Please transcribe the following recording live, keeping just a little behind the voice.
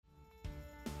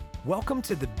Welcome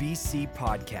to the BC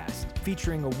Podcast,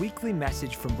 featuring a weekly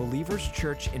message from Believers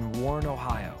Church in Warren,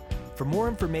 Ohio. For more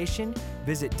information,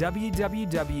 visit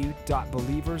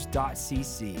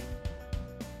www.believers.cc.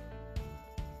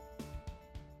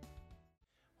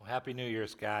 Well, Happy New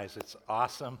Year's, guys. It's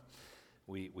awesome.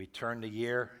 We turned the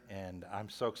year, and I'm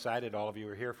so excited. All of you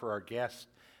are here. For our guests,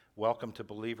 welcome to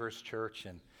Believers Church,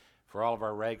 and for all of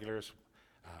our regulars,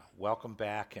 welcome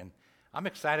back. And I'm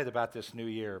excited about this new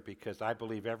year because I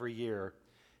believe every year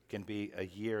can be a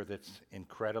year that's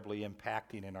incredibly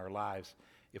impacting in our lives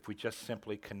if we just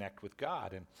simply connect with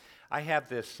God. And I have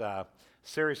this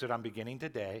series that I'm beginning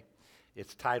today.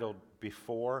 It's titled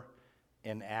Before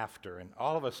and After. And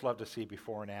all of us love to see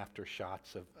before and after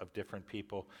shots of different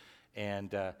people.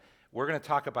 And we're going to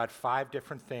talk about 5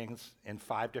 different things in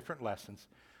 5 different lessons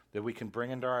that we can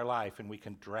bring into our life, and we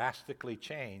can drastically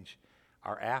change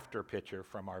our after picture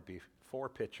from our before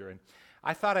picture. And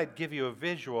I thought I'd give you a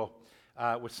visual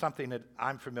with something that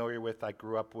I'm familiar with, I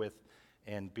grew up with,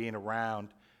 and being around.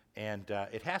 And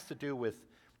it has to do with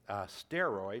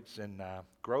steroids and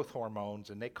growth hormones,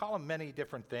 and they call them many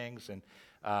different things. And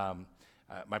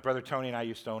my brother Tony and I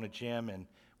used to own a gym, and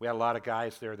we had a lot of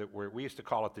guys there that we used to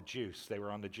call it the juice. They were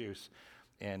on the juice.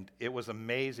 And it was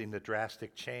amazing the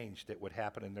drastic change that would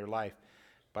happen in their life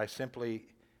by simply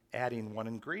adding one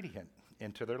ingredient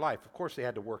into their life. Of course, they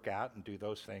had to work out and do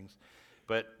those things,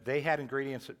 but they had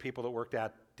ingredients that people that worked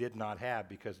out did not have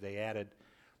because they added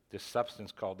this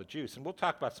substance called the juice. And we'll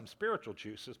talk about some spiritual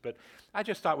juices, but I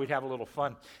just thought we'd have a little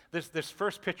fun. This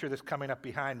first picture that's coming up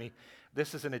behind me,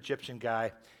 this is an Egyptian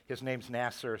guy. His name's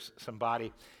Nasser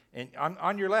Sambadi. And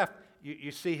on your left,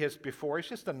 you see his before. He's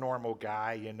just a normal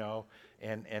guy, you know,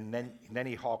 and then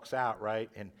he hulks out,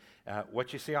 right? And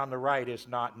what you see on the right is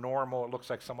not normal. It looks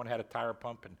like someone had a tire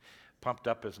pump and pumped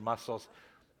up his muscles.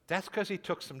 That's because he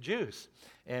took some juice.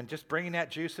 And just bringing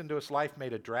that juice into his life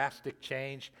made a drastic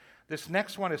change. This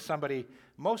next one is somebody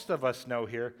most of us know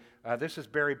here. This is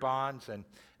Barry Bonds, and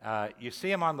you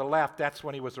see him on the left. That's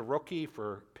when he was a rookie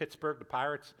for Pittsburgh, the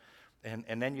Pirates.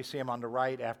 And then you see him on the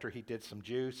right after he did some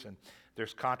juice, and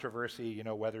there's controversy, you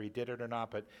know, whether he did it or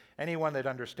not, but anyone that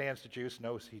understands the juice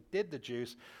knows he did the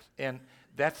juice, and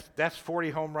that's 40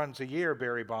 home runs a year,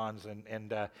 Barry Bonds,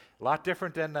 and a lot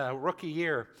different than the rookie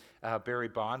year, Barry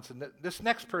Bonds. And this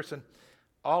next person,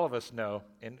 all of us know,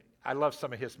 and I love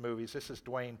some of his movies. This is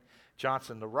Dwayne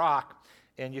Johnson, The Rock,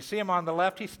 and you see him on the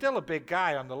left. He's still a big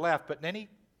guy on the left, but then he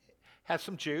has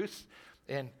some juice,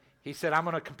 and he said, I'm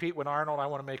going to compete with Arnold. I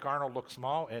want to make Arnold look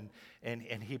small.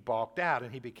 And he balked out,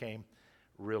 and he became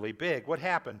really big. What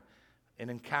happened?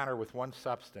 An encounter with one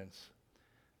substance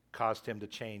caused him to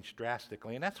change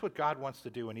drastically. And that's what God wants to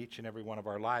do in each and every one of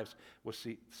our lives with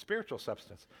the spiritual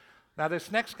substance. Now,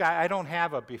 this next guy, I don't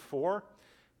have a before,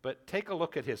 but take a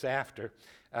look at his after.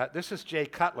 This is Jay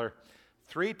Cutler,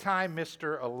 3-time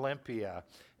Mr. Olympia.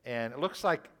 And it looks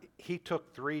like he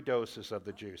took 3 doses of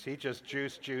the juice. He just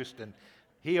juiced, and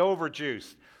he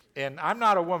overjuiced. And I'm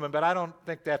not a woman, but I don't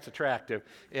think that's attractive.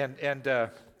 And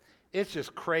it's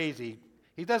just crazy.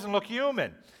 He doesn't look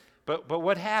human. But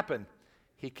what happened?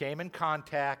 He came in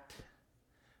contact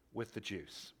with the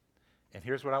juice. And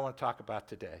here's what I want to talk about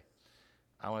today.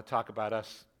 I want to talk about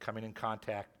us coming in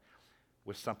contact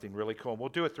with something really cool. And we'll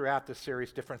do it throughout this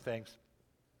series, different things.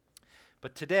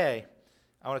 But today,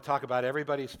 I want to talk about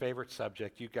everybody's favorite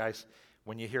subject. You guys,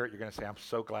 when you hear it, you're going to say, I'm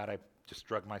so glad I just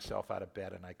drug myself out of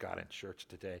bed and I got in church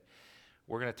today.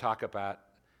 We're going to talk about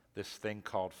this thing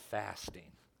called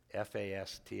fasting,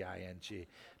 F-A-S-T-I-N-G.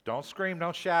 Don't scream,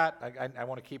 don't shout. I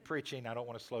want to keep preaching. I don't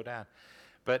want to slow down.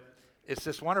 But it's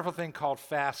this wonderful thing called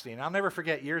fasting. I'll never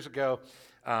forget years ago,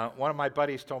 one of my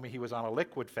buddies told me he was on a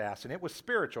liquid fast, and it was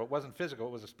spiritual. It wasn't physical.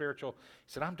 It was a spiritual.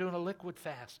 He said, I'm doing a liquid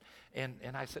fast. And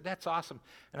I said, that's awesome.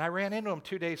 And I ran into him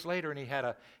 2 days later, and he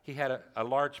had a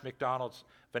large McDonald's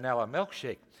vanilla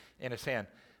milkshake in his hand.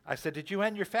 I said, did you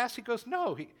end your fast? He goes,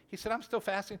 no. He said, I'm still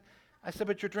fasting. I said,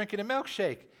 but you're drinking a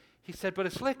milkshake. He said, but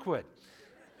it's liquid.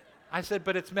 I said,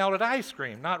 but it's melted ice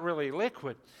cream, not really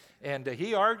liquid. And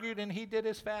he argued, and he did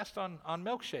his fast on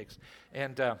milkshakes.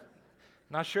 And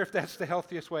not sure if that's the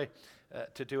healthiest way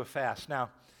to do a fast. Now,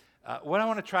 what I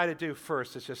want to try to do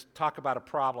first is just talk about a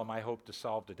problem I hope to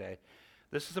solve today.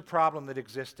 This is a problem that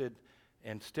existed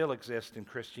and still exists in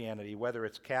Christianity, whether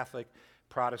it's Catholic,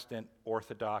 Protestant,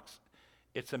 Orthodox.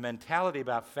 It's a mentality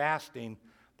about fasting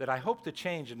that I hope to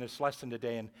change in this lesson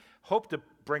today and hope to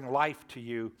bring life to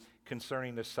you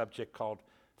concerning this subject called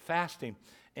fasting.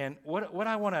 And what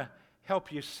I want to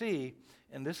help you see,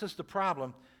 and this is the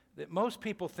problem, that most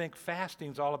people think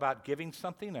fasting is all about giving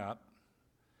something up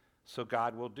so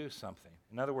God will do something.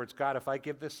 In other words, God, if I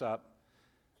give this up,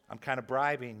 I'm kind of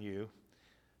bribing you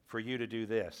for you to do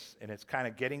this. And it's kind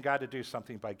of getting God to do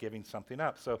something by giving something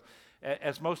up. So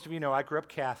as most of you know, I grew up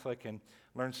Catholic and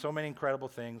learned so many incredible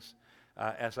things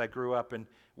as I grew up. And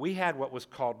we had what was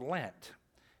called Lent.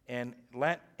 And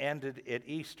Lent ended at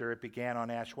Easter. It began on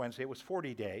Ash Wednesday. It was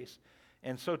 40 days.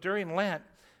 And so during Lent,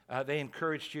 they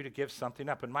encouraged you to give something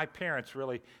up. And my parents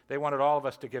really, they wanted all of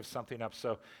us to give something up.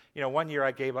 So, one year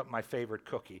I gave up my favorite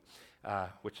cookie,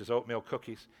 which is oatmeal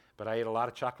cookies. But I ate a lot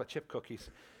of chocolate chip cookies.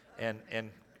 And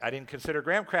I didn't consider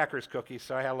graham crackers cookies,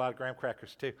 so I had a lot of graham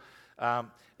crackers too.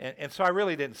 And so I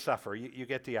really didn't suffer. You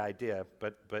get the idea.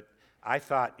 But I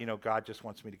thought, God just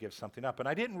wants me to give something up. And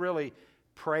I didn't really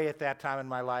pray at that time in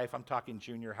my life. I'm talking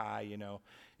junior high,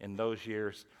 in those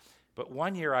years. But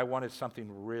one year I wanted something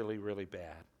really, really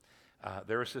bad.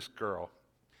 There was this girl,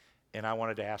 and I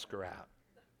wanted to ask her out.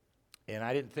 And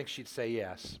I didn't think she'd say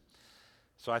yes.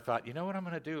 So I thought, you know what I'm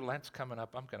going to do? Lent's coming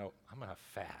up. I'm going to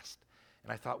fast.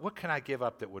 And I thought, what can I give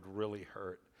up that would really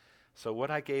hurt? So what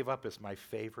I gave up is my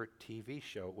favorite TV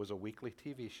show. It was a weekly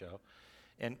TV show.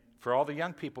 And for all the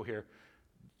young people here,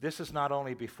 this is not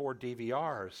only before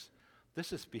DVRs,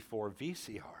 this is before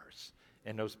VCRs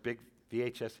and those big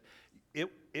VHS.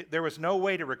 There was no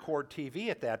way to record TV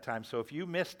at that time, so if you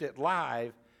missed it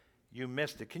live, you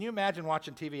missed it. Can you imagine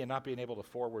watching TV and not being able to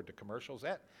forward to commercials?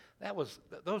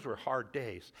 Those were hard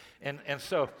days. And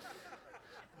so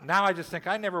now I just think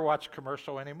I never watch a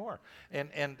commercial anymore.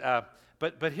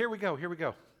 But here we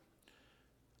go.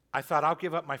 I thought I'll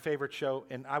give up my favorite show,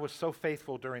 and I was so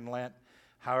faithful during Lent,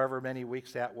 however many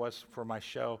weeks that was for my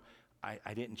show.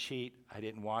 I didn't cheat. I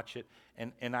didn't watch it.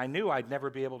 And I knew I'd never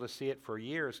be able to see it for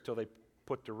years till they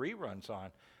put the reruns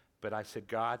on. But I said,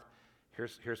 God,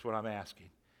 here's what I'm asking.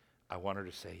 I want her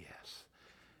to say yes.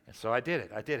 And so I did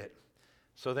it.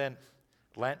 So then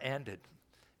Lent ended.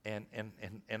 And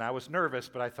I was nervous,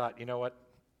 but I thought, you know what?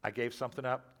 I gave something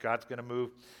up. God's going to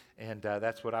move. And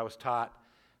that's what I was taught.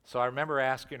 So I remember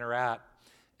asking her out.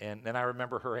 And then I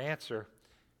remember her answer.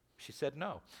 She said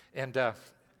no. And then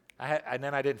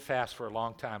I didn't fast for a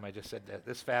long time. I just said,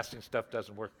 this fasting stuff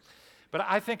doesn't work. But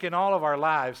I think in all of our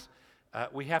lives,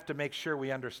 we have to make sure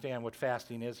we understand what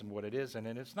fasting is and what it isn't.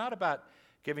 And it's not about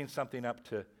giving something up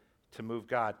to move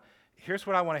God. Here's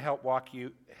what I want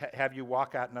to have you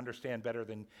walk out and understand better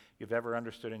than you've ever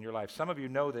understood in your life. Some of you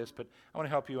know this, but I want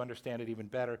to help you understand it even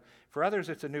better. For others,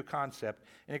 it's a new concept.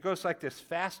 And it goes like this.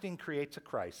 Fasting creates a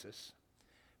crisis,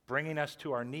 bringing us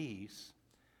to our knees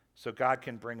so God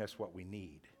can bring us what we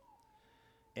need.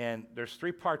 And there's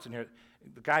 3 parts in here.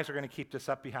 The guys are going to keep this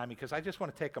up behind me because I just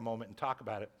want to take a moment and talk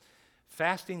about it.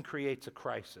 Fasting creates a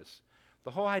crisis.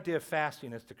 The whole idea of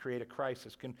fasting is to create a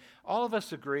crisis. Can all of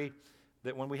us agree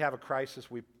that when we have a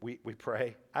crisis, we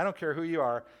pray? I don't care who you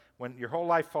are. When your whole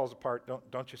life falls apart,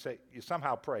 don't you say, you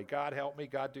somehow pray, God help me,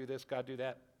 God do this, God do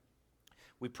that.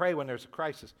 We pray when there's a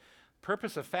crisis. The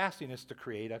purpose of fasting is to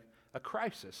create a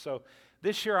crisis. So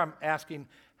this year I'm asking,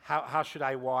 how should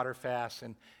I water fast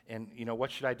and what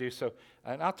should I do? So,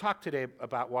 and I'll talk today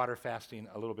about water fasting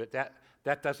a little bit.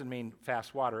 That doesn't mean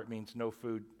fast water. It means no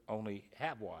food, only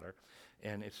have water.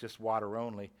 And it's just water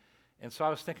only. And so I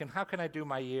was thinking, how can I do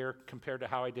my year compared to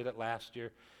how I did it last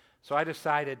year? So I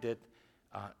decided that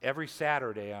every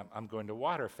Saturday I'm going to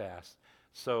water fast.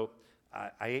 So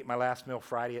I ate my last meal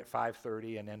Friday at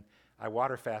 5:30, and then I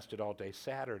water fasted all day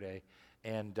Saturday.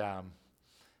 And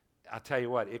I'll tell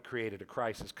you what, it created a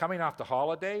crisis. Coming off the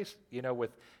holidays,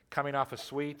 with coming off of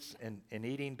sweets and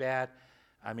eating bad,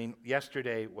 I mean,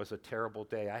 yesterday was a terrible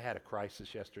day. I had a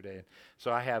crisis yesterday.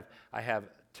 So I have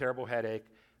terrible headache.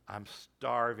 I'm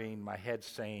starving. My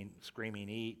head's screaming,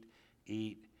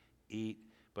 eat.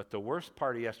 But the worst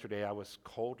part of yesterday, I was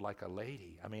cold like a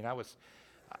lady. I mean,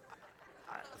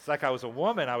 it's like I was a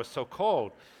woman. I was so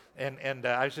cold. And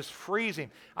I was just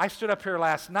freezing. I stood up here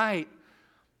last night,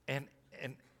 and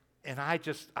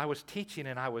I was teaching,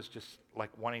 and I was just like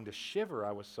wanting to shiver.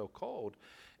 I was so cold.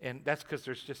 And that's because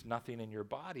there's just nothing in your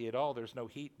body at all. There's no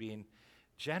heat being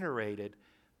generated.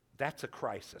 That's a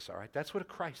crisis, all right? That's what a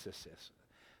crisis is.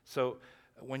 So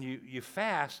when you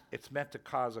fast, it's meant to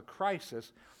cause a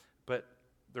crisis, but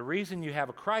the reason you have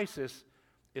a crisis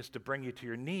is to bring you to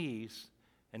your knees,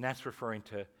 and that's referring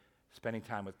to spending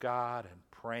time with God and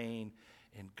praying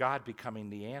and God becoming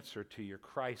the answer to your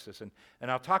crisis. And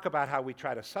I'll talk about how we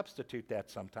try to substitute that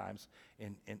sometimes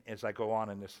as I go on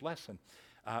in this lesson.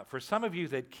 For some of you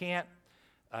that can't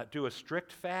do a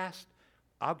strict fast,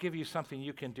 I'll give you something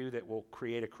you can do that will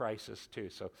create a crisis too.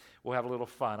 So we'll have a little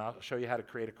fun. I'll show you how to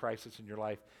create a crisis in your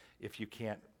life if you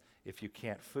can't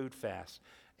food fast.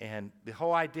 And the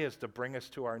whole idea is to bring us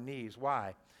to our knees.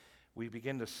 Why? We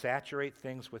begin to saturate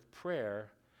things with prayer,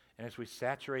 And as we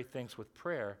saturate things with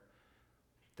prayer,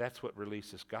 that's what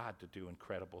releases God to do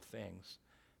incredible things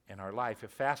in our life. If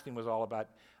fasting was all about,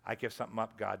 I give something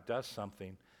up, God does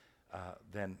something,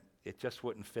 then it just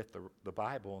wouldn't fit the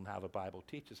Bible and how the Bible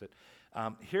teaches it.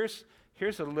 Here's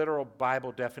a literal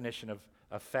Bible definition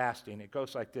of fasting. It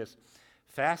goes like this.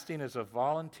 Fasting is a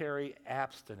voluntary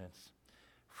abstinence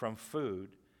from food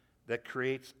that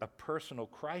creates a personal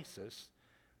crisis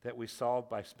that we solve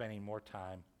by spending more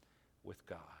time with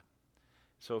God.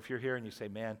 So if you're here and you say,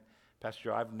 man, Pastor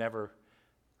Joe, I've never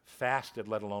fasted,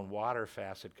 let alone water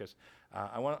fasted, because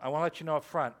I want to let you know up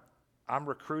front, I'm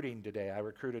recruiting today. I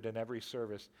recruited in every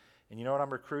service. And you know what I'm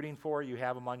recruiting for? You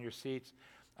have them on your seats.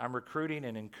 I'm recruiting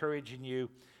and encouraging you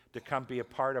to come be a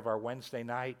part of our Wednesday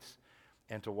nights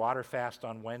and to water fast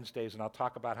on Wednesdays. And I'll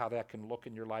talk about how that can look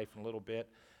in your life in a little bit.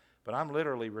 But I'm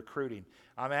literally recruiting.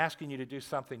 I'm asking you to do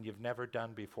something you've never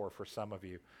done before for some of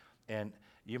you. And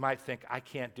you might think, I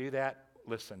can't do that.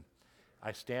 Listen,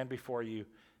 I stand before you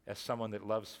as someone that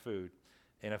loves food.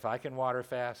 And if I can water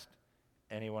fast,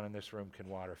 anyone in this room can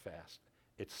water fast.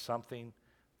 It's something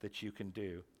that you can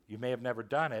do. You may have never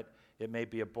done it. It may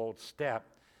be a bold step.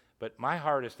 But my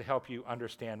heart is to help you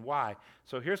understand why.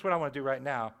 So here's what I want to do right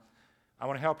now. I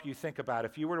want to help you think about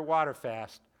if you were to water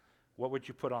fast, what would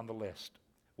you put on the list?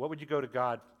 What would you go to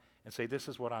God and say, this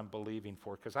is what I'm believing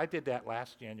for? Because I did that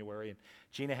last January, and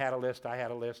Gina had a list, I had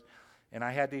a list, and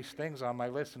I had these things on my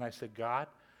list, and I said, God,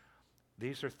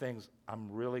 these are things I'm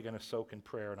really going to soak in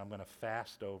prayer, and I'm going to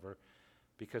fast over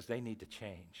because they need to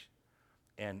change.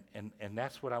 And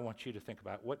that's what I want you to think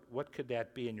about. What could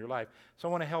that be in your life? So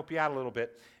I want to help you out a little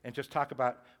bit and just talk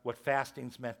about what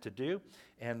fasting's meant to do.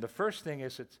 And the first thing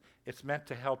is it's meant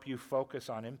to help you focus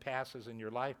on impasses in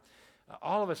your life.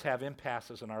 All of us have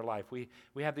impasses in our life. We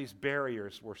have these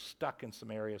barriers. We're stuck in some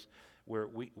areas where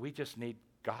we just need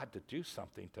God to do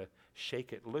something, to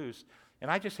shake it loose.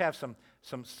 And I just have some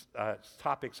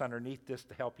topics underneath this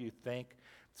to help you think.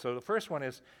 So the first one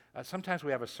is sometimes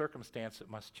we have a circumstance that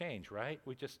must change, right?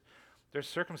 There's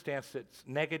circumstance that's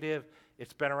negative.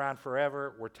 It's been around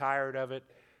forever. We're tired of it.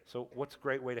 So what's a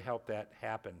great way to help that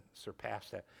happen, surpass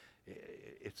that?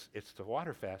 It's the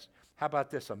water fast. How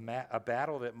about this, a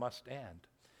battle that must end?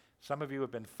 Some of you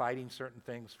have been fighting certain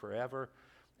things forever,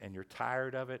 and you're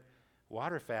tired of it.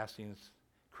 Water fasting's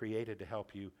created to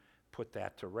help you put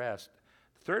that to rest.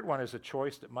 The third one is a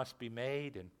choice that must be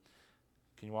made, and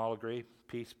can you all agree?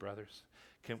 Peace, brothers.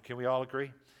 Can we all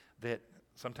agree that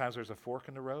sometimes there's a fork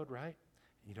in the road, right?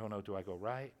 You don't know, do I go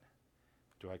right?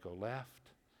 Do I go left?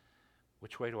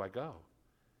 Which way do I go?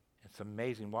 It's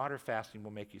amazing. Water fasting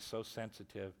will make you so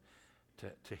sensitive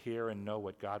to hear and know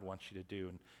what God wants you to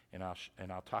do, and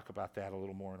I'll talk about that a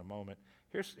little more in a moment.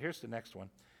 Here's the next one.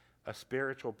 A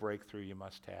spiritual breakthrough you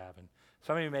must have. And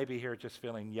some of you may be here just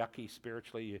feeling yucky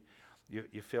spiritually.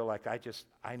 You feel like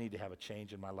I need to have a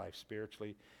change in my life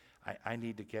spiritually. I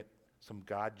need to get some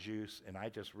God juice, and I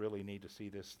just really need to see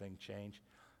this thing change.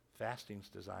 Fasting's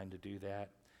designed to do that.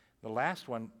 The last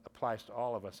one applies to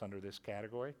all of us under this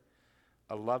category.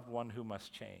 A loved one who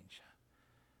must change.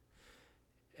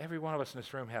 Every one of us in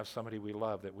this room has somebody we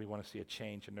love that we want to see a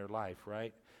change in their life,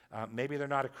 right? Maybe they're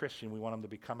not a Christian. We want them to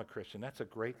become a Christian. That's a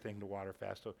great thing to water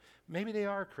fast. So maybe they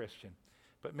are a Christian,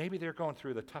 but maybe they're going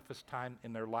through the toughest time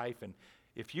in their life, and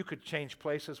if you could change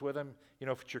places with them,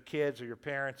 if it's your kids or your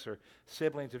parents or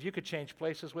siblings, if you could change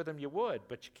places with them, you would,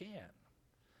 but you can't.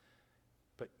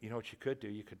 But you know what you could do?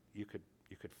 You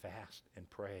could fast and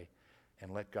pray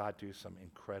and let God do some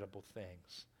incredible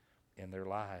things in their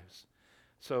lives.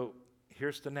 So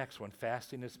here's the next one.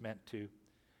 Fasting is meant to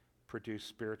produce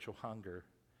spiritual hunger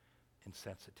and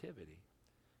sensitivity.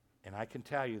 And I can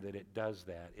tell you that it does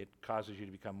that. It causes you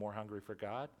to become more hungry for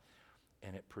God,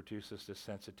 and it produces this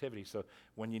sensitivity. So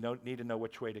when you need to know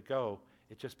which way to go,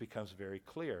 it just becomes very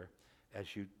clear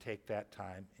as you take that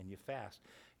time and you fast.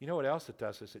 You know what else it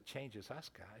does is it changes us,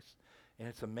 guys. And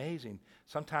it's amazing.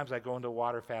 Sometimes I go into a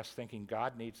water fast thinking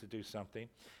God needs to do something,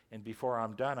 and before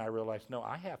I'm done, I realize, no,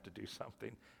 I have to do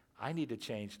something. I need to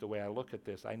change the way I look at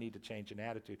this. I need to change an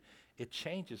attitude. It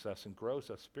changes us and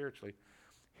grows us spiritually.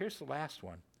 Here's the last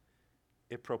one.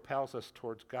 It propels us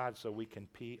towards God so we can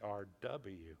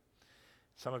PRW.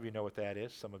 Some of you know what that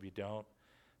is. Some of you don't.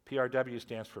 PRW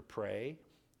stands for pray,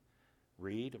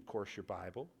 read, of course, your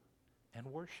Bible, and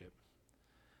worship.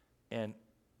 And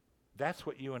that's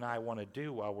what you and I want to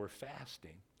do while we're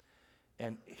fasting.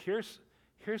 And here's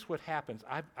what happens.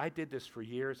 I did this for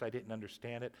years. I didn't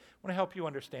understand it. I want to help you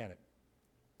understand it.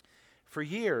 For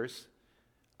years,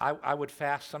 I would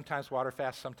fast, sometimes water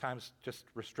fast, sometimes just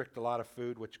restrict a lot of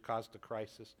food, which caused a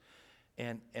crisis.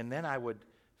 And then I would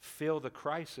fill the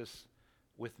crisis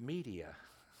with media.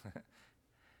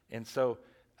 And so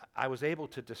I was able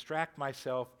to distract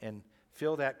myself and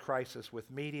fill that crisis with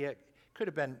media. Could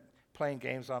have been playing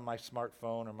games on my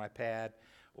smartphone or my pad,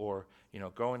 or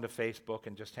going to Facebook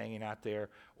and just hanging out there,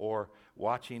 or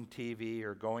watching TV,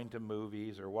 or going to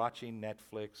movies, or watching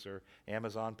Netflix or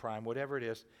Amazon Prime, whatever it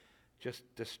is, just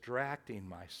distracting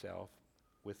myself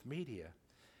with media.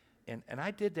 And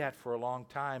I did that for a long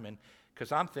time, and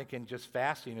because I'm thinking just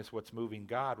fasting is what's moving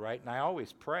God, right? And I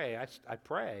always pray. I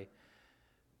pray.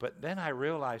 But then I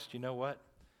realized, you know what?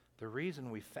 The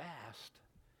reason we fast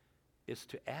is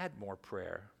to add more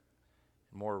prayer,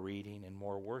 more reading, and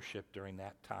more worship during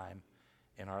that time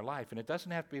in our life. And it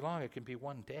doesn't have to be long. It can be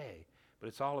one day. But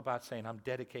it's all about saying, I'm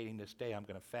dedicating this day. I'm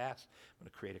going to fast. I'm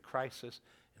going to create a crisis.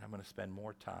 And I'm going to spend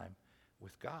more time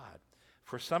with God.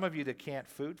 For some of you that can't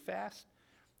food fast,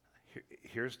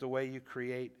 here's the way you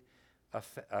create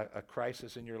a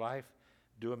crisis in your life.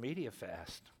 Do a media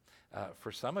fast.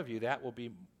 For some of you, that will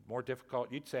be more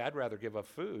difficult. You'd say, I'd rather give up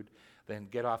food than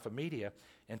get off of media.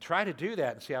 And try to do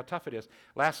that and see how tough it is.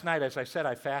 Last night, as I said,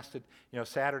 I fasted,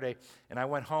 Saturday, and I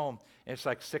went home, and it's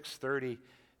like 6:30,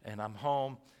 and I'm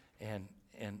home, and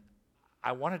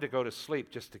I wanted to go to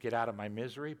sleep just to get out of my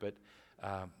misery, but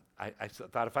I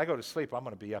thought if I go to sleep, I'm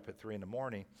going to be up at 3 in the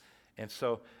morning. And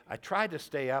so I tried to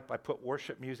stay up. I put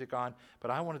worship music on, but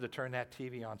I wanted to turn that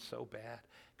TV on so bad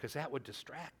because that would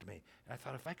distract me. And I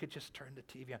thought if I could just turn the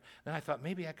TV on. Then I thought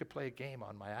maybe I could play a game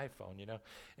on my iPhone,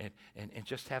 and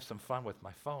just have some fun with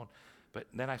my phone. But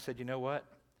then I said, you know what?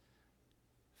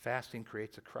 Fasting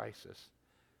creates a crisis,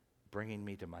 bringing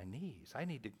me to my knees. I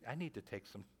need to take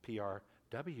some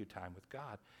PRW time with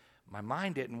God. My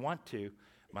mind didn't want to.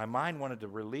 My mind wanted to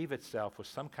relieve itself with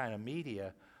some kind of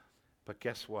media. But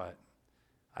guess what?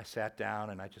 I sat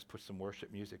down and I just put some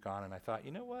worship music on, and I thought,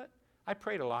 you know what? I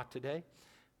prayed a lot today,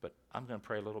 but I'm going to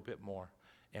pray a little bit more.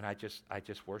 And I just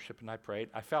worshiped and I prayed.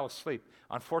 I fell asleep.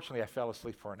 Unfortunately, I fell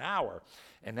asleep for an hour,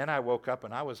 and then I woke up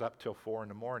and I was up till 4 in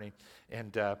the morning,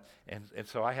 and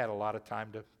so I had a lot of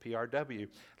time to PRW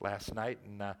last night,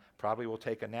 and probably will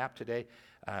take a nap today.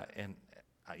 And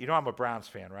I'm a Browns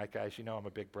fan, right, guys? I'm a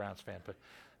big Browns fan,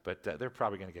 but they're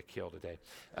probably going to get killed today.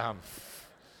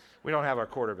 We don't have our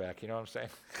quarterback, you know what I'm saying?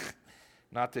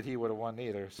 Not that he would have won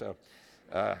either. So,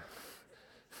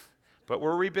 but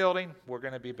we're rebuilding. We're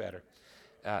going to be better.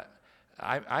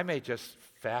 I may just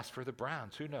fast for the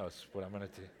Browns. Who knows what I'm going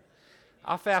to do?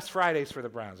 I'll fast Fridays for the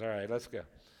Browns. All right, let's go.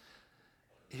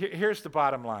 Here's the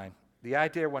bottom line. The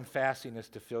idea when fasting is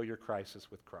to fill your crisis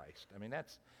with Christ. I mean,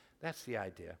 that's the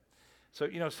idea. So,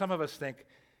 some of us think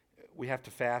we have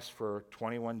to fast for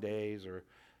 21 days or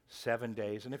 7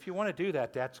 days. And if you want to do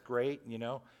that, that's great,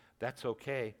 that's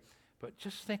okay. But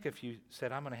just think if you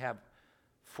said, I'm going to have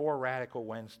 4 radical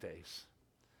Wednesdays,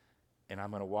 and I'm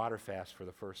going to water fast for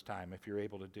the first time, if you're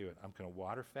able to do it. I'm going to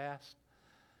water fast,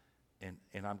 and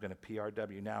I'm going to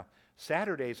PRW. Now,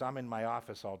 Saturdays, I'm in my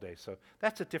office all day, so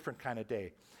that's a different kind of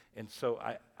day. And so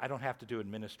I don't have to do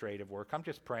administrative work. I'm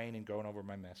just praying and going over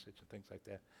my message and things like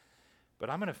that. But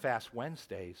I'm going to fast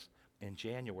Wednesdays in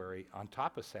January on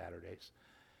top of Saturdays.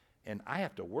 And I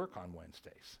have to work on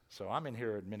Wednesdays. So I'm in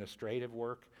here administrative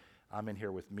work. I'm in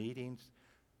here with meetings.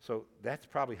 So that's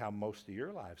probably how most of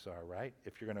your lives are, right?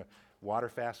 If you're going to water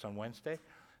fast on Wednesday.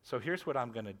 So here's what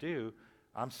I'm going to do.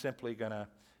 I'm simply going to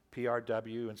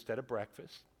PRW instead of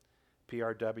breakfast,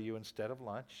 PRW instead of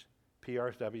lunch,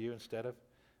 PRW instead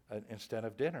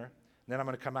of dinner. And then I'm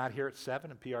going to come out here at 7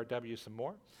 and PRW some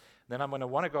more. Then I'm going to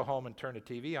want to go home and turn the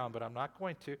TV on, but I'm not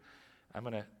going to. I'm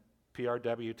going to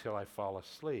PRW till I fall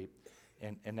asleep,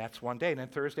 and that's one day. And then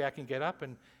Thursday I can get up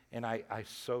and I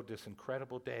sow this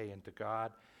incredible day into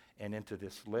God and into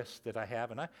this list that I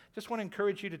have. And I just want to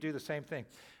encourage you to do the same thing.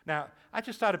 Now, I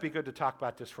just thought it'd be good to talk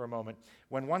about this for a moment.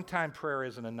 When one-time prayer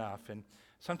isn't enough, and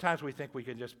sometimes we think we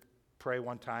can just pray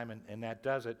one time and that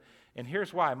does it. And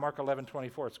here's why. Mark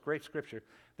 11:24, it's great scripture.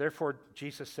 Therefore,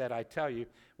 Jesus said, I tell you,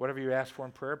 whatever you ask for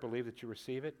in prayer, believe that you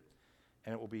receive it,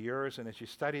 and it will be yours. And as you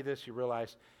study this, you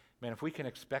realize, man, if we can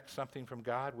expect something from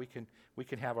God, we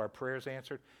can have our prayers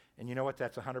answered. And you know what?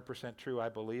 That's 100% true. I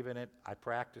believe in it. I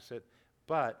practice it.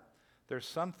 But there's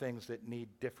some things that need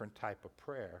different type of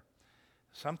prayer.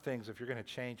 Some things, if you're going to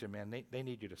change them, man, they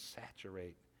need you to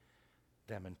saturate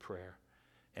them in prayer.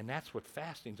 And that's what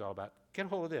fasting's all about. Get a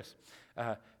hold of this.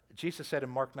 Jesus said in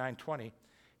Mark 9:20,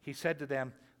 he said to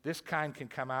them, this kind can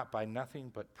come out by nothing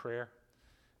but prayer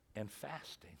and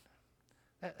fasting.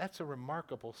 That's a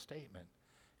remarkable statement.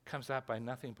 Comes out by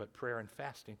nothing but prayer and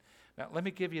fasting. Now, let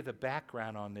me give you the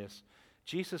background on this.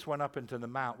 Jesus went up into the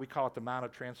mount. We call it the Mount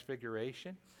of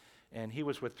Transfiguration. And he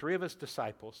was with 3 of his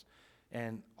disciples.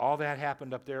 And all that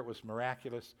happened up there. It was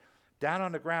miraculous. Down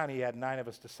on the ground, he had 9 of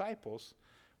his disciples,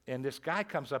 and this guy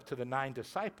comes up to the 9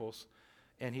 disciples,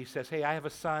 and he says, hey, I have a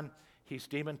son. He's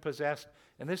demon-possessed,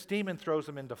 and this demon throws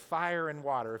him into fire and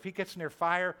water. If he gets near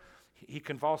fire, he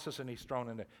convulses and he's thrown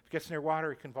in there. If he gets near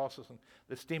water, he convulses. And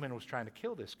this demon was trying to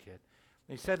kill this kid.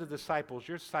 And he said to the disciples,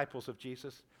 you're disciples of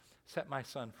Jesus, set my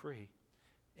son free.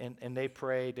 And they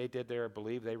prayed, they did their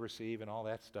believe, they receive, and all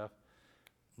that stuff.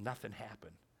 Nothing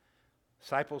happened.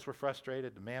 Disciples were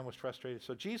frustrated. The man was frustrated.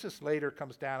 So Jesus later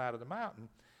comes down out of the mountain.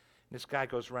 And this guy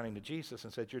goes running to Jesus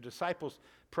and said, your disciples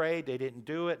prayed, they didn't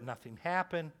do it, nothing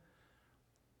happened.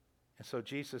 And so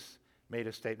Jesus made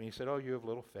a statement. He said, oh, you have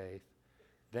little faith.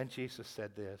 Then Jesus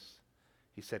said this.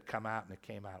 He said, come out, and it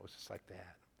came out. It was just like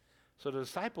that. So the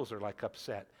disciples are like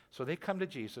upset. So they come to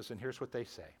Jesus, and here's what they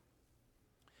say.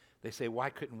 They say, why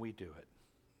couldn't we do it?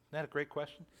 Isn't that a great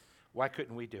question? Why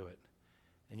couldn't we do it?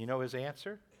 And you know his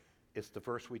answer? It's the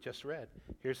verse we just read.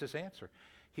 Here's his answer.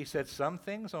 He said, some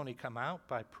things only come out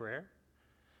by prayer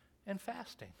and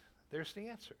fasting. There's the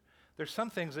answer. There's some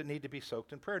things that need to be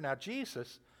soaked in prayer. Now,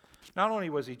 Jesus, not only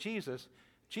was he Jesus,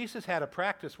 Jesus had a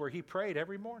practice where he prayed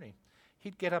every morning.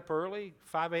 He'd get up early,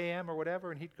 5 a.m. or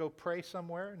whatever, and he'd go pray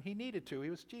somewhere, and he needed to. He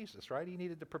was Jesus, right? He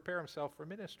needed to prepare himself for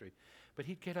ministry. But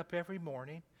he'd get up every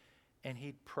morning, and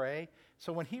he'd pray.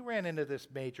 So when he ran into this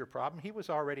major problem, he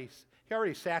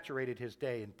already saturated his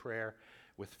day in prayer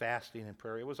with fasting and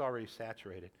prayer. It was already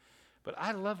saturated. But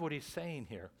I love what he's saying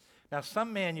here. Now,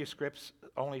 some manuscripts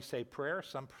only say prayer.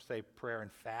 Some say prayer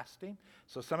and fasting.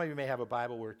 So some of you may have a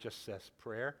Bible where it just says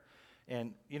prayer.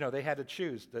 And, you know, they had to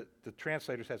choose. The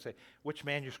translators had to say, which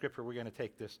manuscript are we going to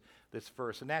take this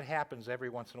verse? And that happens every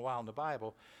once in a while in the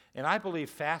Bible. And I believe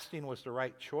fasting was the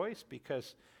right choice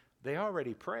because they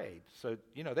already prayed. So,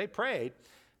 you know, they prayed.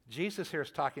 Jesus here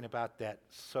is talking about that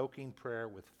soaking prayer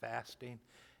with fasting.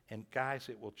 And guys,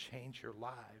 it will change your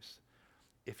lives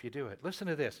if you do it. Listen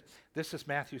to this. This is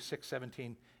Matthew 6,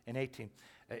 17 and 18.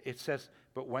 It says,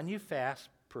 but when you fast,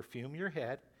 perfume your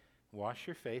head, wash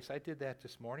your face. I did that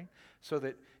this morning. So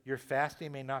that your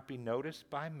fasting may not be noticed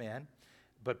by men,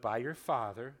 but by your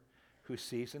Father who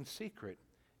sees in secret.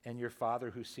 And your Father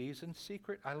who sees in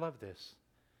secret, I love this,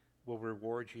 will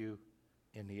reward you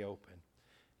in the open.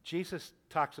 Jesus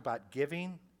talks about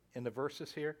giving in the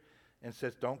verses here and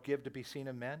says, don't give to be seen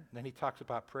of men. And then he talks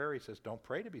about prayer. He says, don't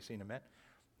pray to be seen of men.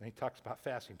 And he talks about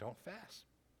fasting. Don't fast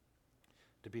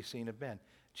to be seen of men.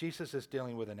 Jesus is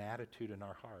dealing with an attitude in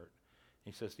our heart.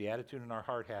 He says the attitude in our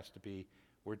heart has to be,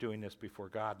 we're doing this before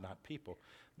God, not people.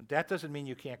 But that doesn't mean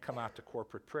you can't come out to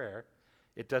corporate prayer.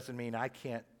 It doesn't mean I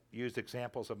can't use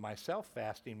examples of myself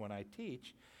fasting when I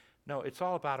teach. No, it's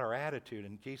all about our attitude.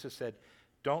 And Jesus said,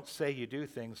 don't say you do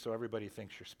things so everybody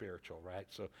thinks you're spiritual, right?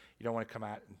 So you don't want to come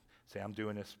out and say, I'm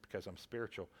doing this because I'm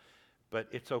spiritual. But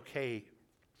it's okay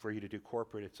for you to do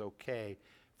corporate. It's okay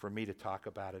for me to talk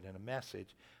about it in a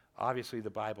message. Obviously, the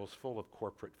Bible's full of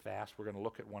corporate fasts. We're going to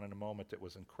look at one in a moment that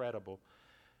was incredible.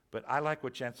 But I like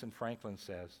what Jensen Franklin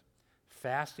says.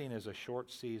 Fasting is a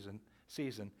short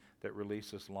season that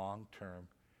releases long-term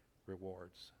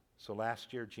rewards. So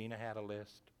last year, Gina had a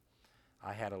list.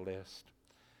 I had a list.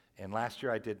 And last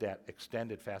year, I did that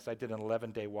extended fast. I did an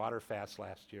 11-day water fast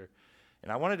last year.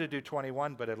 And I wanted to do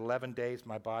 21, but at 11 days,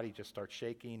 my body just started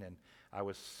shaking, and I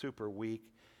was super weak.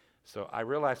 So I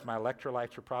realized my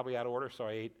electrolytes were probably out of order, so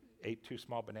I ate 2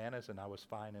 small bananas, and I was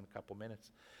fine in a couple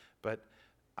minutes. But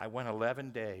I went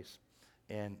 11 days,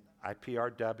 and I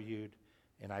PRW'd,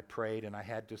 and I prayed, and I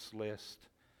had this list,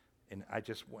 and I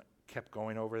just kept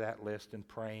going over that list and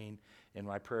praying in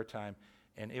my prayer time,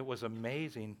 and it was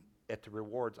amazing at the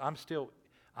rewards. I'm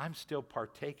still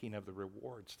partaking of the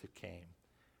rewards that came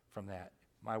from that.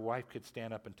 My wife could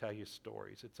stand up and tell you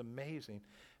stories. It's amazing.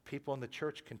 People in the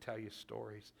church can tell you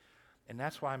stories. And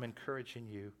that's why I'm encouraging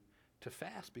you to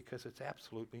fast, because it's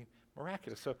absolutely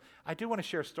miraculous. So I do want to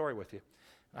share a story with you.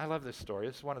 I love this story.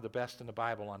 This is one of the best in the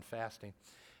Bible on fasting.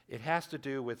 It has to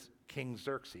do with King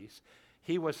Xerxes.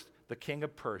 He was the king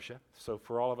of Persia. So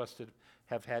for all of us that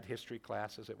have had history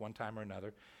classes at one time or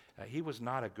another, he was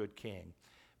not a good king.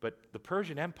 But the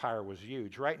Persian Empire was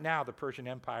huge. Right now, the Persian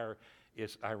Empire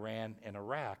is Iran and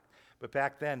Iraq. But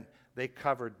back then, they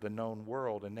covered the known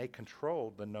world, and they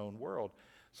controlled the known world.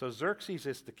 So Xerxes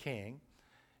is the king,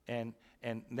 and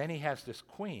then he has this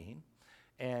queen,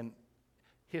 and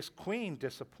his queen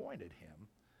disappointed him.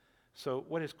 So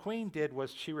what his queen did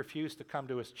was she refused to come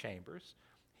to his chambers.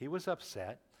 He was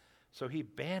upset, so he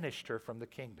banished her from the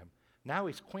kingdom. Now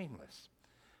he's queenless.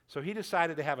 So he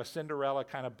decided to have a Cinderella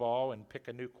kind of ball and pick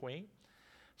a new queen.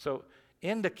 So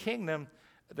in the kingdom,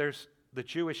 there's the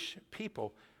Jewish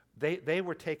people. They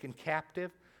were taken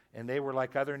captive, and they were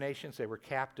like other nations. They were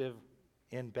captive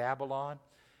in Babylon.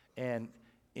 And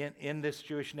in this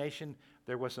Jewish nation,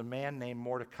 there was a man named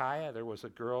Mordecai. There was a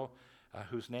girl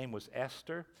whose name was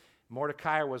Esther.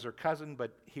 Mordecai was her cousin,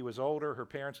 but he was older. Her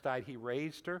parents died. He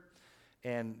raised her,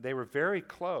 and they were very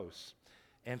close.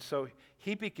 And so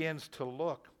he begins to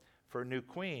look for a new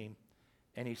queen,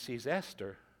 and he sees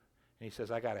Esther, and he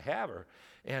says, I got to have her.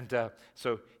 And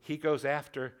so he goes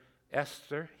after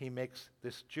Esther. He makes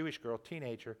this Jewish girl,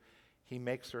 teenager, he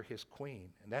makes her his queen.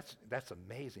 And that's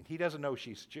amazing. He doesn't know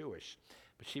she's Jewish,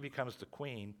 but she becomes the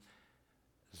queen,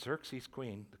 Xerxes'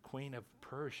 queen, the queen of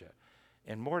Persia.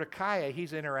 And Mordecai,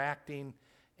 he's interacting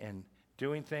and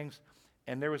doing things.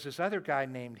 And there was this other guy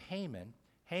named Haman.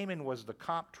 Haman was the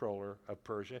comptroller of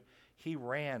Persia. He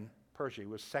ran Persia. He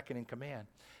was second in command.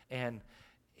 And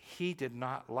he did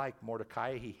not like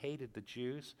Mordecai. He hated the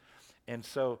Jews. And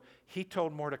so he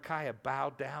told Mordecai, bow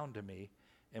down to me.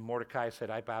 And Mordecai said,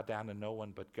 I bow down to no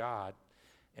one but God.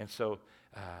 And so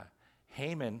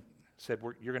Haman said,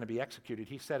 you're going to be executed.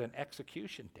 He set an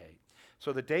execution date.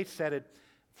 So the date set it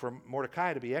for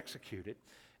Mordecai to be executed.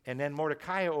 And then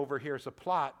Mordecai overhears a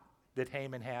plot that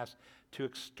Haman has to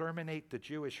exterminate the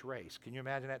Jewish race. Can you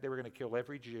imagine that? They were going to kill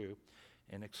every Jew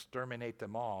and exterminate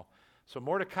them all. So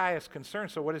Mordecai is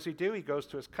concerned. So what does he do? He goes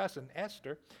to his cousin,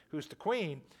 Esther, who's the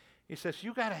queen. He says,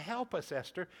 you got to help us,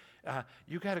 Esther.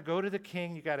 You got to go to the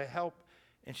king. You got to help.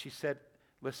 And she said,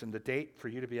 listen, the date for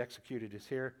you to be executed is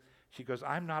here. She goes,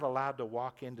 I'm not allowed to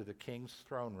walk into the king's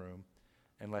throne room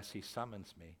unless he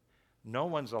summons me. No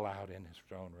one's allowed in his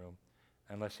throne room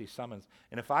unless he summons.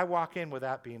 And if I walk in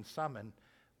without being summoned,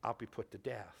 I'll be put to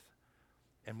death.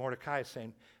 And Mordecai is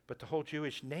saying, but the whole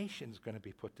Jewish nation's going to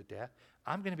be put to death.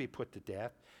 I'm going to be put to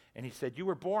death. And he said, you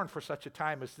were born for such a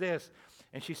time as this.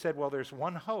 And she said, well, there's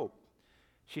one hope.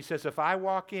 She says, if I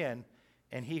walk in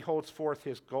and he holds forth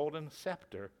his golden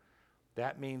scepter,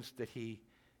 that means that he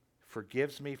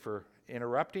forgives me for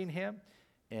interrupting him,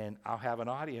 and I'll have an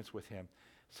audience with him.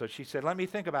 So she said, let me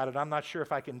think about it. I'm not sure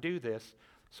if I can do this.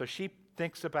 So she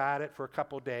thinks about it for a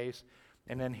couple days,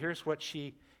 and then here's what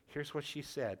she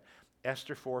said.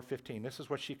 Esther 4:15. This is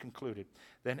what she concluded.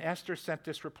 Then Esther sent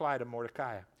this reply to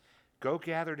Mordecai. Go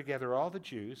gather together all the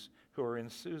Jews who are in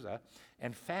Susa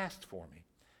and fast for me.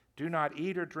 Do not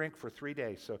eat or drink for 3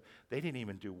 days. So they didn't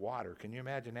even do water. Can you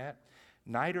imagine that?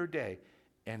 Night or day.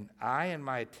 And I and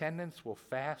my attendants will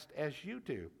fast as you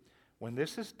do. When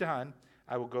this is done,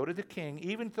 I will go to the king,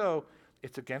 even though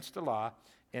it's against the law,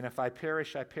 and if I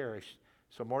perish, I perish.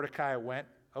 So Mordecai went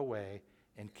away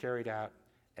and carried out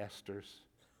Esther's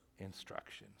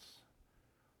instructions.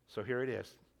 So here it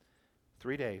is.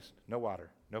 3 days, no water,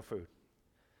 no food.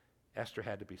 Esther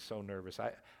had to be so nervous.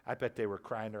 I bet they were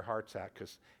crying their hearts out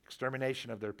because extermination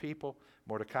of their people,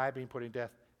 Mordecai being put to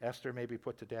death, Esther may be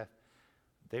put to death.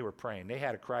 They were praying. They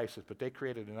had a crisis, but they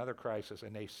created another crisis,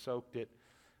 and they soaked it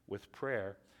with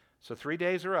prayer. So 3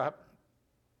 days are up.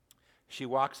 She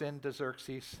walks into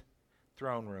Xerxes'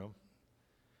 throne room,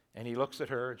 and he looks at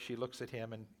her, and she looks at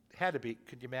him, and it had to be,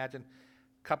 could you imagine?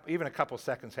 Even a couple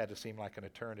seconds had to seem like an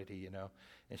eternity, you know.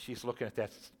 And she's looking at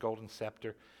that golden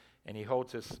scepter, and he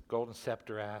holds his golden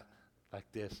scepter out like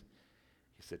this.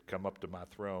 He said, come up to my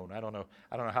throne. I don't know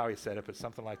how he said it, but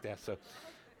something like that. So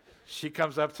she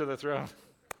comes up to the throne.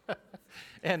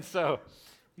 And so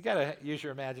you got to use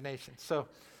your imagination. So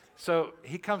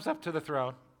he comes up to the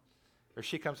throne, or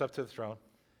she comes up to the throne,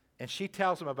 and she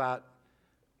tells him about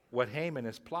what Haman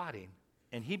is plotting,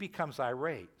 and he becomes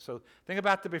irate. So think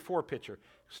about the before picture.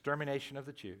 Extermination of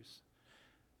the Jews,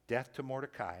 death to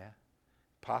Mordecai,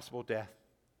 possible death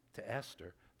to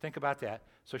Esther. Think about that.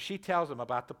 So she tells him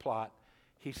about the plot.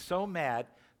 He's so mad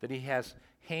that he has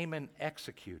Haman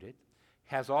executed,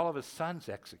 has all of his sons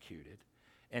executed,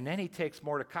 and then he takes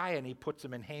Mordecai and he puts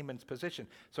him in Haman's position.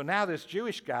 So now this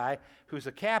Jewish guy who's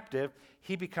a captive,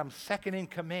 he becomes second in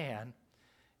command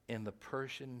in the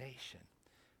Persian nation.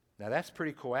 Now that's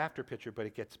pretty cool after picture, but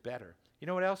it gets better. You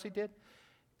know what else he did?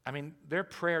 I mean, their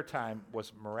prayer time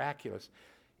was miraculous.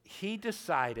 He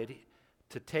decided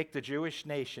to take the Jewish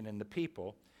nation and the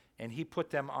people, and he put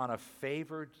them on a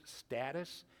favored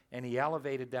status, and he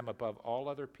elevated them above all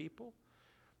other people.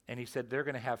 And he said, they're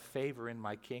going to have favor in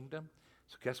my kingdom.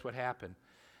 So guess what happened?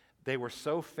 They were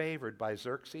so favored by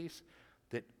Xerxes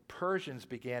that Persians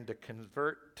began to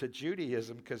convert to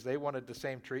Judaism because they wanted the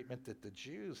same treatment that the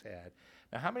Jews had.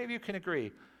 Now, how many of you can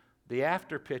agree the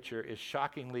after picture is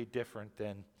shockingly different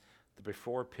than the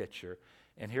before picture?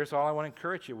 And here's all I want to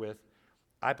encourage you with.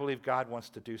 I believe God wants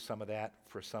to do some of that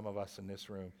for some of us in this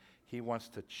room. He wants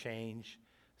to change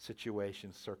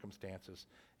situations, circumstances,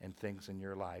 and things in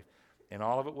your life. And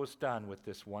all of it was done with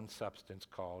this one substance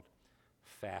called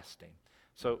fasting.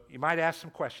 So you might ask some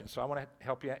questions. So I want to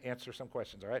help you answer some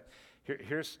questions, all right?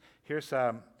 Here's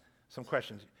some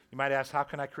questions. You might ask, how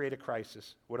can I create a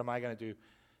crisis? What am I going to do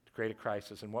to create a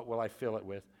crisis, and what will I fill it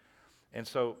with? And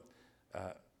so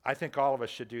I think all of us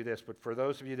should do this, but for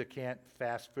those of you that can't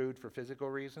fast food for physical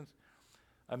reasons,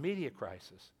 a media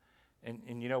crisis.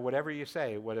 And you know, whatever you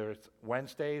say, whether it's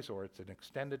Wednesdays or it's an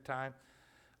extended time,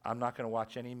 I'm not going to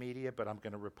watch any media, but I'm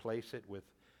going to replace it with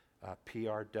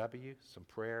PRW, some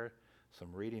prayer,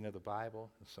 some reading of the Bible,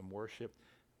 and some worship.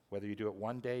 Whether you do it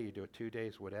one day, you do it 2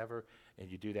 days, whatever, and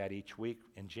you do that each week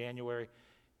in January,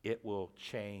 it will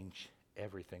change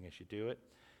everything as you do it.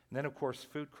 And then, of course,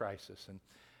 food crisis. And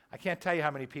I can't tell you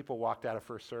how many people walked out of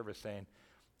first service saying,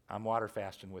 I'm water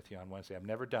fasting with you on Wednesday. I've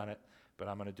never done it, but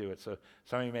I'm going to do it. So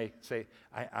some of you may say,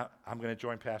 I'm going to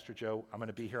join Pastor Joe. I'm going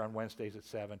to be here on Wednesdays at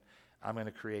 7. I'm going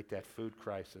to create that food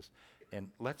crisis. And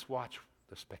let's watch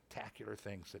the spectacular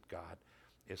things that God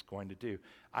is going to do.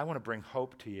 I want to bring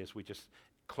hope to you as we just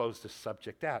close this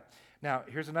subject out. Now,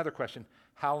 here's another question.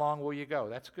 How long will you go?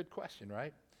 That's a good question,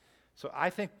 right? So I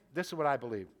think this is what I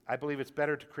believe. I believe it's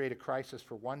better to create a crisis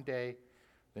for one day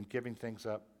than giving things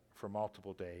up for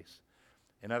multiple days.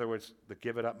 In other words, the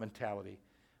give it up mentality.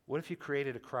 What if you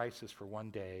created a crisis for one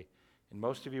day, and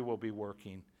most of you will be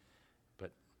working,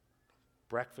 but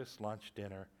breakfast, lunch,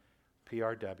 dinner,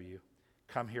 PRW,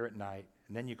 come here at night,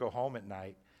 and then you go home at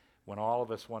night when all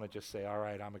of us want to just say, all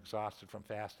right, I'm exhausted from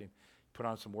fasting, put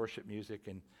on some worship music,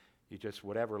 and you just,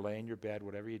 whatever, lay in your bed,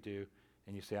 whatever you do,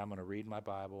 and you say, I'm going to read my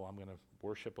Bible, I'm going to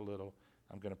worship a little,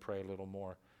 I'm going to pray a little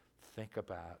more. Think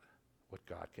about what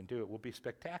God can do. It will be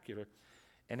spectacular.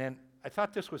 And then I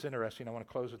thought this was interesting. I want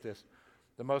to close with this.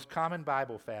 The most common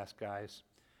Bible fast, guys,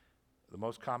 the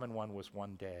most common one was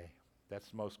one day. That's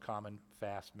the most common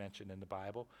fast mentioned in the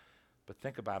Bible. But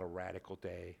think about a radical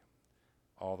day,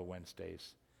 all the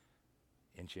Wednesdays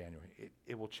in January.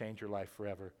 It will change your life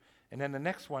forever. And then the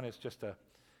next one is just a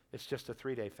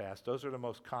 3-day fast. Those are the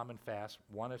most common fasts.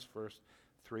 1 is first,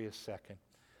 3 is second.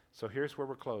 So here's where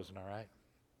we're closing, all right?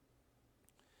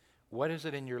 What is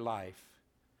it in your life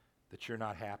that you're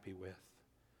not happy with?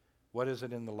 What is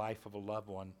it in the life of a loved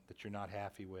one that you're not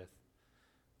happy with,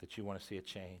 that you want to see a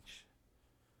change?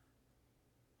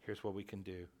 Here's what we can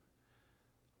do.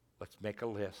 Let's make a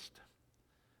list.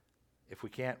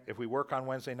 If we work on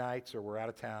Wednesday nights or we're out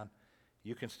of town,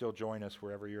 you can still join us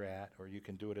wherever you're at, or you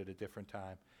can do it at a different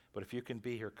time. But if you can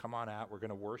be here, come on out. We're going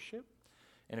to worship.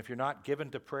 And if you're not given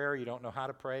to prayer, you don't know how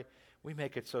to pray, we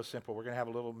make it so simple. We're going to have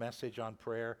a little message on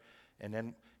prayer, and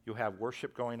then you'll have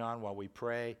worship going on while we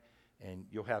pray, and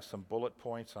you'll have some bullet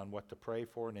points on what to pray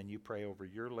for, and then you pray over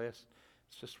your list.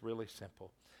 It's just really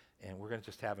simple. And we're going to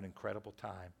just have an incredible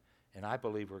time. And I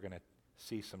believe we're going to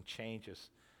see some changes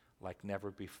like never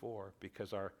before,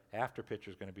 because our after picture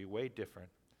is going to be way different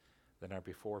than our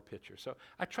before picture. So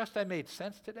I trust I made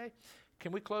sense today.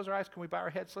 Can we close our eyes? Can we bow our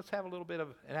heads? Let's have a little bit of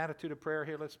an attitude of prayer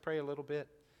here. Let's pray a little bit.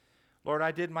 Lord,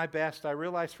 I did my best. I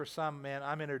realize for some, man,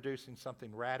 I'm introducing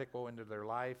something radical into their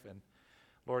life, and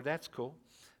Lord, that's cool.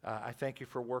 I thank you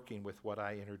for working with what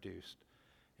I introduced.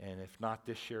 And if not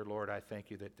this year, Lord, I thank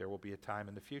you that there will be a time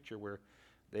in the future where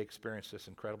they experience this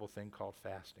incredible thing called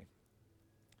fasting.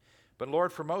 But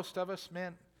Lord, for most of us,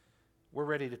 man, we're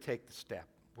ready to take the step.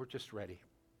 We're just ready.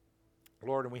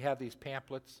 Lord, and we have these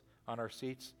pamphlets on our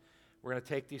seats. We're going to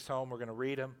take these home. We're going to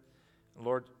read them. And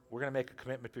Lord, we're going to make a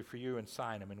commitment before you and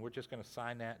sign them. And we're just going to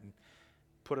sign that and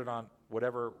put it on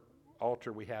whatever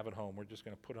altar we have at home. We're just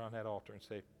going to put it on that altar and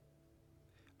say,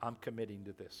 I'm committing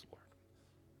to this, Lord.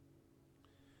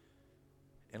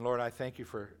 And Lord, I thank you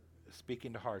for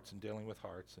speaking to hearts and dealing with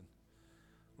hearts. And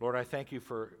Lord, I thank you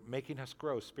for making us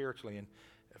grow spiritually. And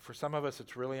for some of us,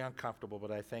 it's really uncomfortable,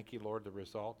 but I thank you, Lord, the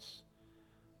results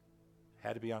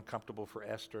had to be uncomfortable for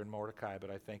Esther and Mordecai, but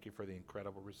I thank you for the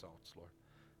incredible results, Lord,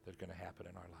 that are going to happen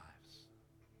in our lives.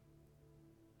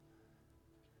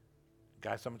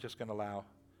 Guys, I'm just going to allow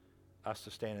us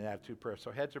to stand in attitude of prayer. So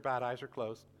heads are bowed, eyes are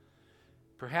closed.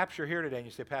 Perhaps you're here today and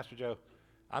you say, Pastor Joe,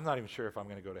 I'm not even sure if I'm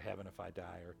going to go to heaven if I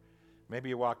die. Or maybe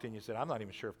you walked in and you said, I'm not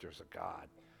even sure if there's a God.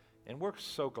 And we're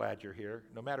so glad you're here.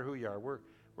 No matter who you are, we're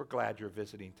glad you're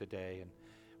visiting today. And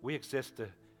we exist to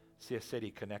see a city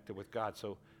connected with God.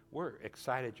 So we're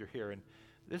excited you're here. And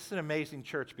this is an amazing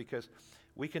church because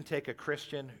we can take a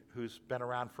Christian who's been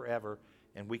around forever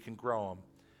and we can grow them.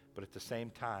 But at the same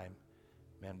time,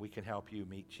 man, we can help you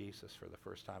meet Jesus for the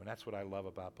first time. And that's what I love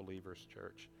about Believers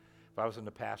Church. If I wasn't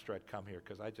a pastor, I'd come here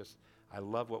because I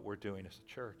love what we're doing as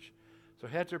a church. So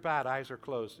heads are bowed, eyes are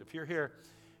closed. If you're here,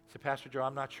 say, Pastor Joe,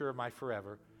 I'm not sure of my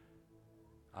forever.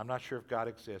 I'm not sure if God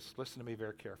exists. Listen to me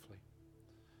very carefully.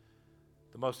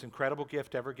 The most incredible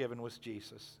gift ever given was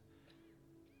Jesus.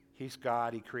 He's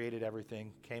God. He created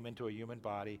everything, came into a human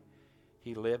body.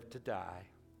 He lived to die.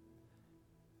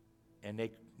 And they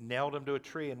nailed him to a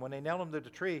tree. And when they nailed him to the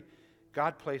tree,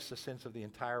 God placed the sins of the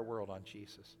entire world on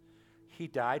Jesus. He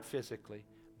died physically.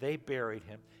 They buried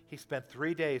him. He spent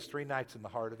 3 days, 3 nights in the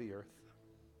heart of the earth.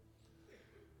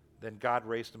 Then God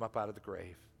raised him up out of the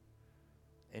grave.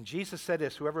 And Jesus said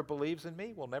this, whoever believes in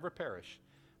me will never perish,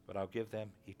 but I'll give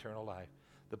them eternal life.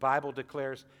 The Bible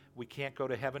declares we can't go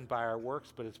to heaven by our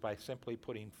works, but it's by simply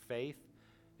putting faith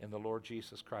in the Lord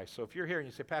Jesus Christ. So if you're here and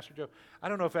you say, Pastor Joe, I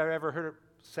don't know if I've ever heard it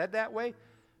said that way,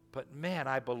 but man,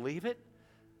 I believe it,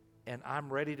 and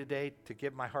I'm ready today to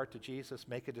give my heart to Jesus,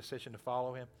 make a decision to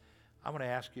follow him. I'm going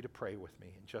to ask you to pray with me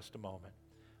in just a moment.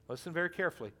 Listen very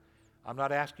carefully. I'm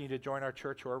not asking you to join our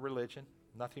church or religion.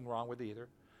 Nothing wrong with either.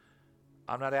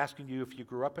 I'm not asking you if you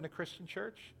grew up in a Christian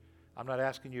church. I'm not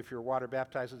asking you if you're water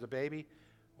baptized as a baby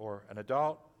or an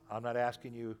adult. I'm not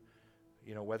asking you,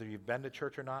 whether you've been to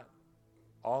church or not.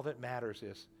 All that matters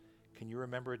is, can you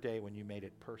remember a day when you made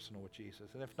it personal with Jesus?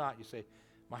 And if not, you say,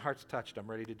 my heart's touched. I'm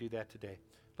ready to do that today.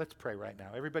 Let's pray right now.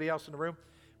 Everybody else in the room,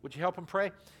 would you help him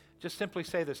pray? Just simply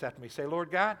say this after me. Say,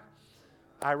 Lord God,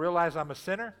 I realize I'm a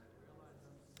sinner.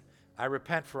 I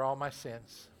repent for all my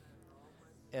sins.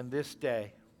 And this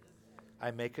day,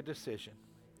 I make a decision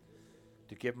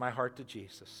to give my heart to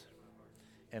Jesus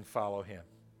and follow him.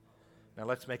 Now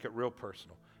let's make it real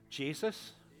personal.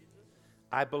 Jesus,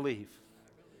 I believe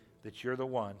that you're the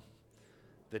one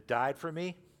that died for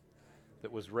me,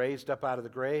 that was raised up out of the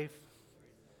grave,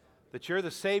 that you're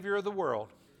the Savior of the world.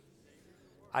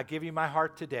 I give you my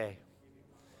heart today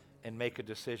and make a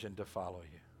decision to follow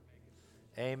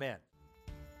you. Amen.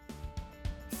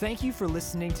 Thank you for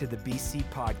listening to the BC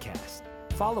Podcast.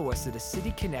 Follow us at A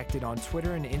City Connected on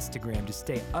Twitter and Instagram to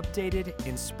stay updated,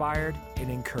 inspired, and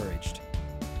encouraged.